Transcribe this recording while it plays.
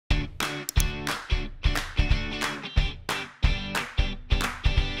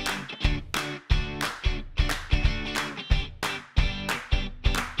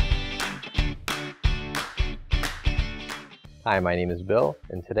Hi, my name is Bill,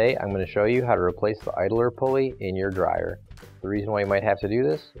 and today I'm going to show you how to replace the idler pulley in your dryer. The reason why you might have to do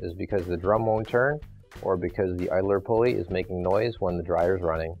this is because the drum won't turn, or because the idler pulley is making noise when the dryer is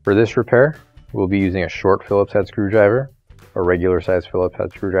running. For this repair, we'll be using a short Phillips head screwdriver, a regular size Phillips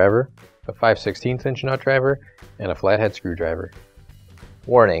head screwdriver, a 5/16 inch nut driver, and a flathead screwdriver.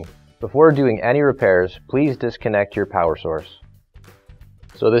 Warning: before doing any repairs, please disconnect your power source.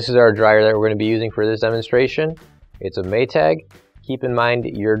 So this is our dryer that we're going to be using for this demonstration. It's a Maytag. Keep in mind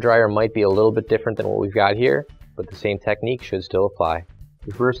your dryer might be a little bit different than what we've got here, but the same technique should still apply.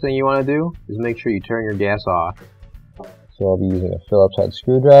 The first thing you want to do is make sure you turn your gas off. So I'll be using a Phillips head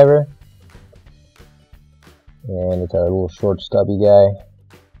screwdriver, and it's our little short stubby guy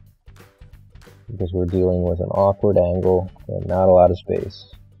because we're dealing with an awkward angle and not a lot of space.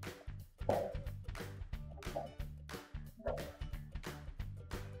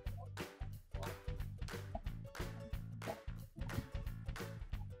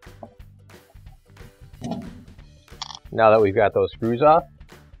 Now that we've got those screws off,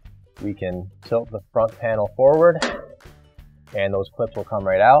 we can tilt the front panel forward and those clips will come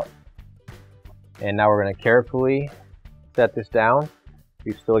right out. And now we're going to carefully set this down.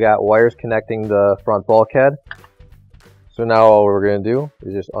 We've still got wires connecting the front bulkhead. So now all we're going to do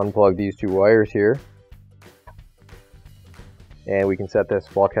is just unplug these two wires here. And we can set this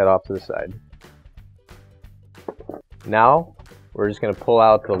bulkhead off to the side. Now we're just going to pull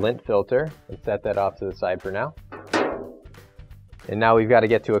out the lint filter and set that off to the side for now. And now we've got to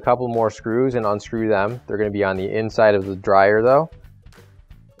get to a couple more screws and unscrew them. They're going to be on the inside of the dryer though.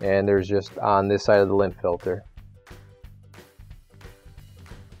 And there's just on this side of the lint filter.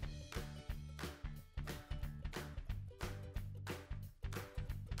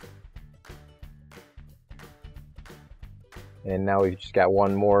 And now we've just got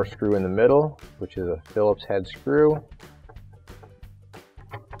one more screw in the middle, which is a Phillips head screw.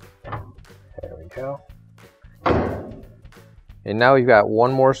 There we go. And now we've got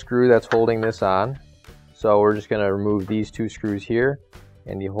one more screw that's holding this on. So we're just going to remove these two screws here,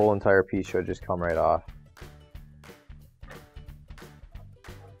 and the whole entire piece should just come right off.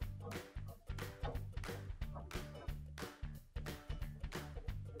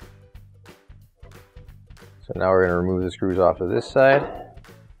 So now we're going to remove the screws off of this side.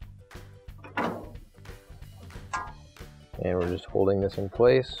 And we're just holding this in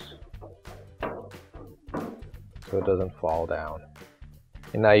place so it doesn't fall down.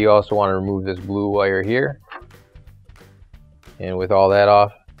 And now you also want to remove this blue wire here. And with all that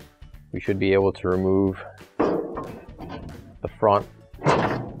off, we should be able to remove the front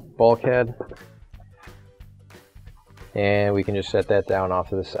bulkhead. And we can just set that down off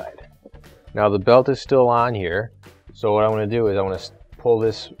to the side. Now the belt is still on here. So what I'm going to do is I'm going to pull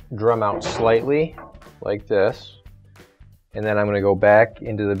this drum out slightly like this. And then I'm going to go back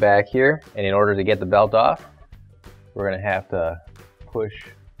into the back here. And in order to get the belt off, we're going to have to push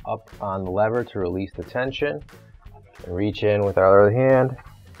up on the lever to release the tension and reach in with our other hand,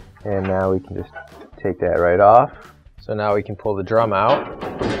 and now we can just take that right off. So now we can pull the drum out,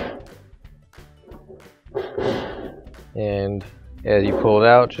 and as you pull it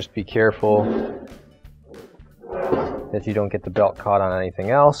out, just be careful that you don't get the belt caught on anything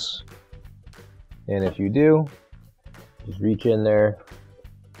else, and if you do, just reach in there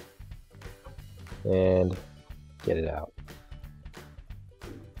and get it out.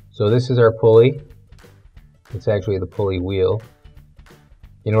 So this is our pulley. It's actually the pulley wheel.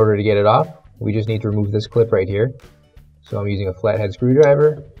 In order to get it off, we just need to remove this clip right here. So I'm using a flathead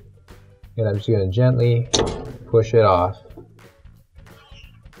screwdriver, and I'm just going to gently push it off.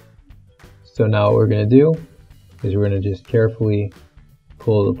 So now what we're going to do is we're going to just carefully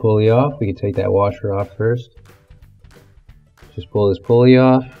pull the pulley off. We can take that washer off first. Just pull this pulley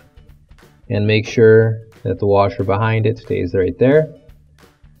off and make sure that the washer behind it stays right there,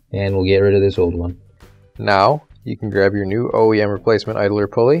 and we'll get rid of this old one. Now you can grab your new OEM replacement idler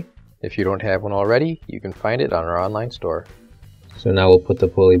pulley. If you don't have one already, you can find it on our online store. So now we'll put the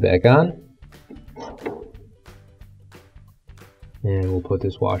pulley back on, and we'll put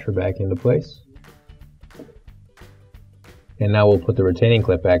this washer back into place, and now we'll put the retaining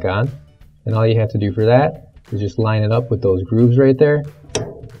clip back on, and all you have to do for that is just line it up with those grooves right there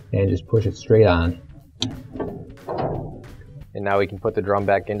and just push it straight on. And now we can put the drum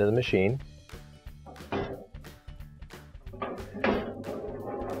back into the machine.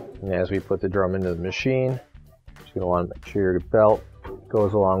 And as we put the drum into the machine, you're going to want to make sure your belt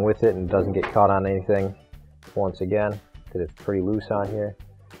goes along with it and doesn't get caught on anything once again, because it's pretty loose on here.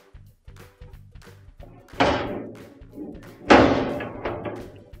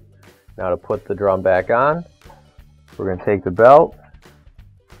 Now to put the drum back on, We're going to take the belt,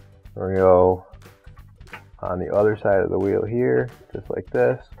 we're going to go on the other side of the wheel here, just like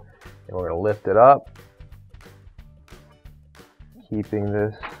this, and we're going to lift it up, keeping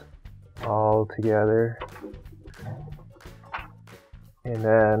this all together, and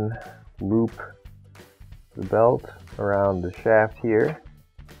then loop the belt around the shaft here.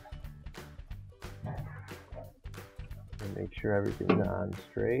 And make sure everything's on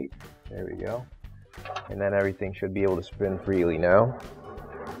straight. There we go. And then everything should be able to spin freely now.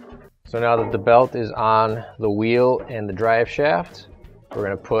 So now that the belt is on the wheel and the drive shaft, we're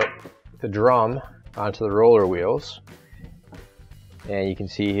going to put the drum onto the roller wheels. And you can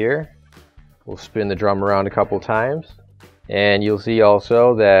see here, we'll spin the drum around a couple times. And you'll see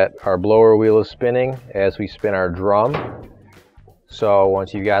also that our blower wheel is spinning as we spin our drum. So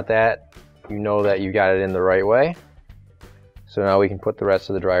once you got that, you know that you got it in the right way. So now we can put the rest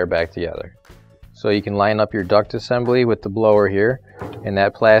of the dryer back together. So you can line up your duct assembly with the blower here, and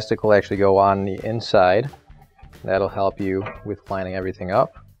that plastic will actually go on the inside. That'll help you with lining everything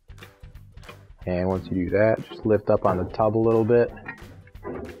up. And once you do that, just lift up on the tub a little bit,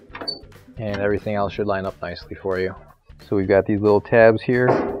 and everything else should line up nicely for you. So we've got these little tabs here,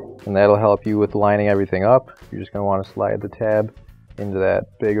 and that'll help you with lining everything up. You're just going to want to slide the tab into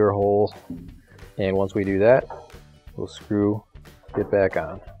that bigger hole, and once we do that, we'll screw it back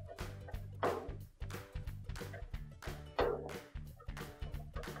on.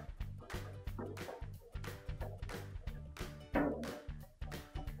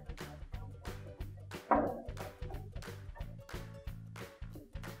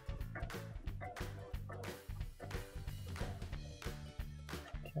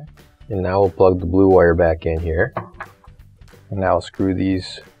 And now we'll plug the blue wire back in here. And now we'll screw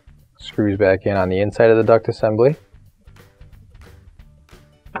these screws back in on the inside of the duct assembly.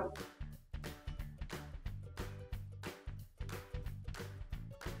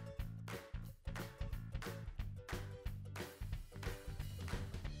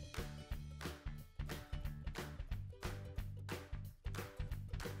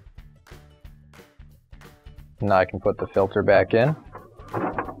 Now I can put the filter back in.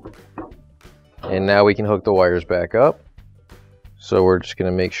 And now we can hook the wires back up. So we're just going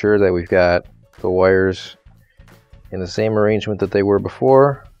to make sure that we've got the wires in the same arrangement that they were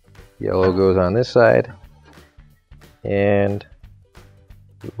before. Yellow goes on this side, and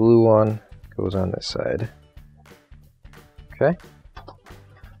the blue one goes on this side. Okay.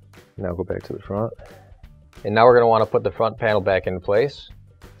 Now go back to the front. And now we're going to want to put the front panel back in place.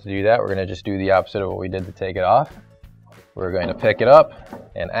 To do that, we're going to just do the opposite of what we did to take it off. We're going to pick it up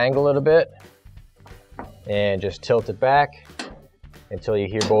and angle it a bit, and just tilt it back until you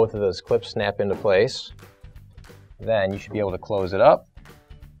hear both of those clips snap into place. Then you should be able to close it up.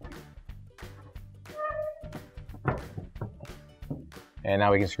 And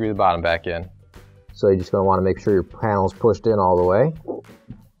now we can screw the bottom back in. So you're just going to want to make sure your panel is pushed in all the way.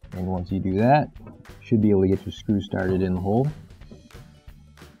 And once you do that, you should be able to get your screw started in the hole.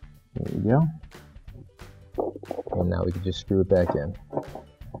 There you go. And now we can just screw it back in.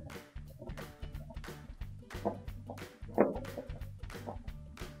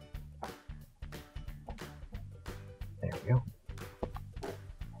 There we go.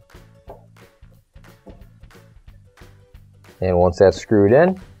 And once that's screwed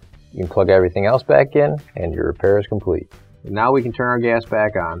in, you can plug everything else back in and your repair is complete. And now we can turn our gas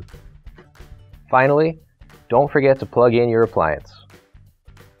back on. Finally, don't forget to plug in your appliance.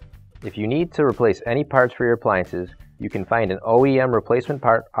 If you need to replace any parts for your appliances, you can find an OEM replacement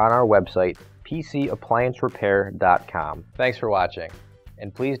part on our website, PCApplianceRepair.com. Thanks for watching,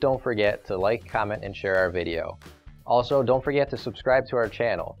 and please don't forget to like, comment, and share our video. Also, don't forget to subscribe to our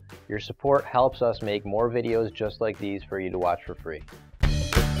channel. Your support helps us make more videos just like these for you to watch for free.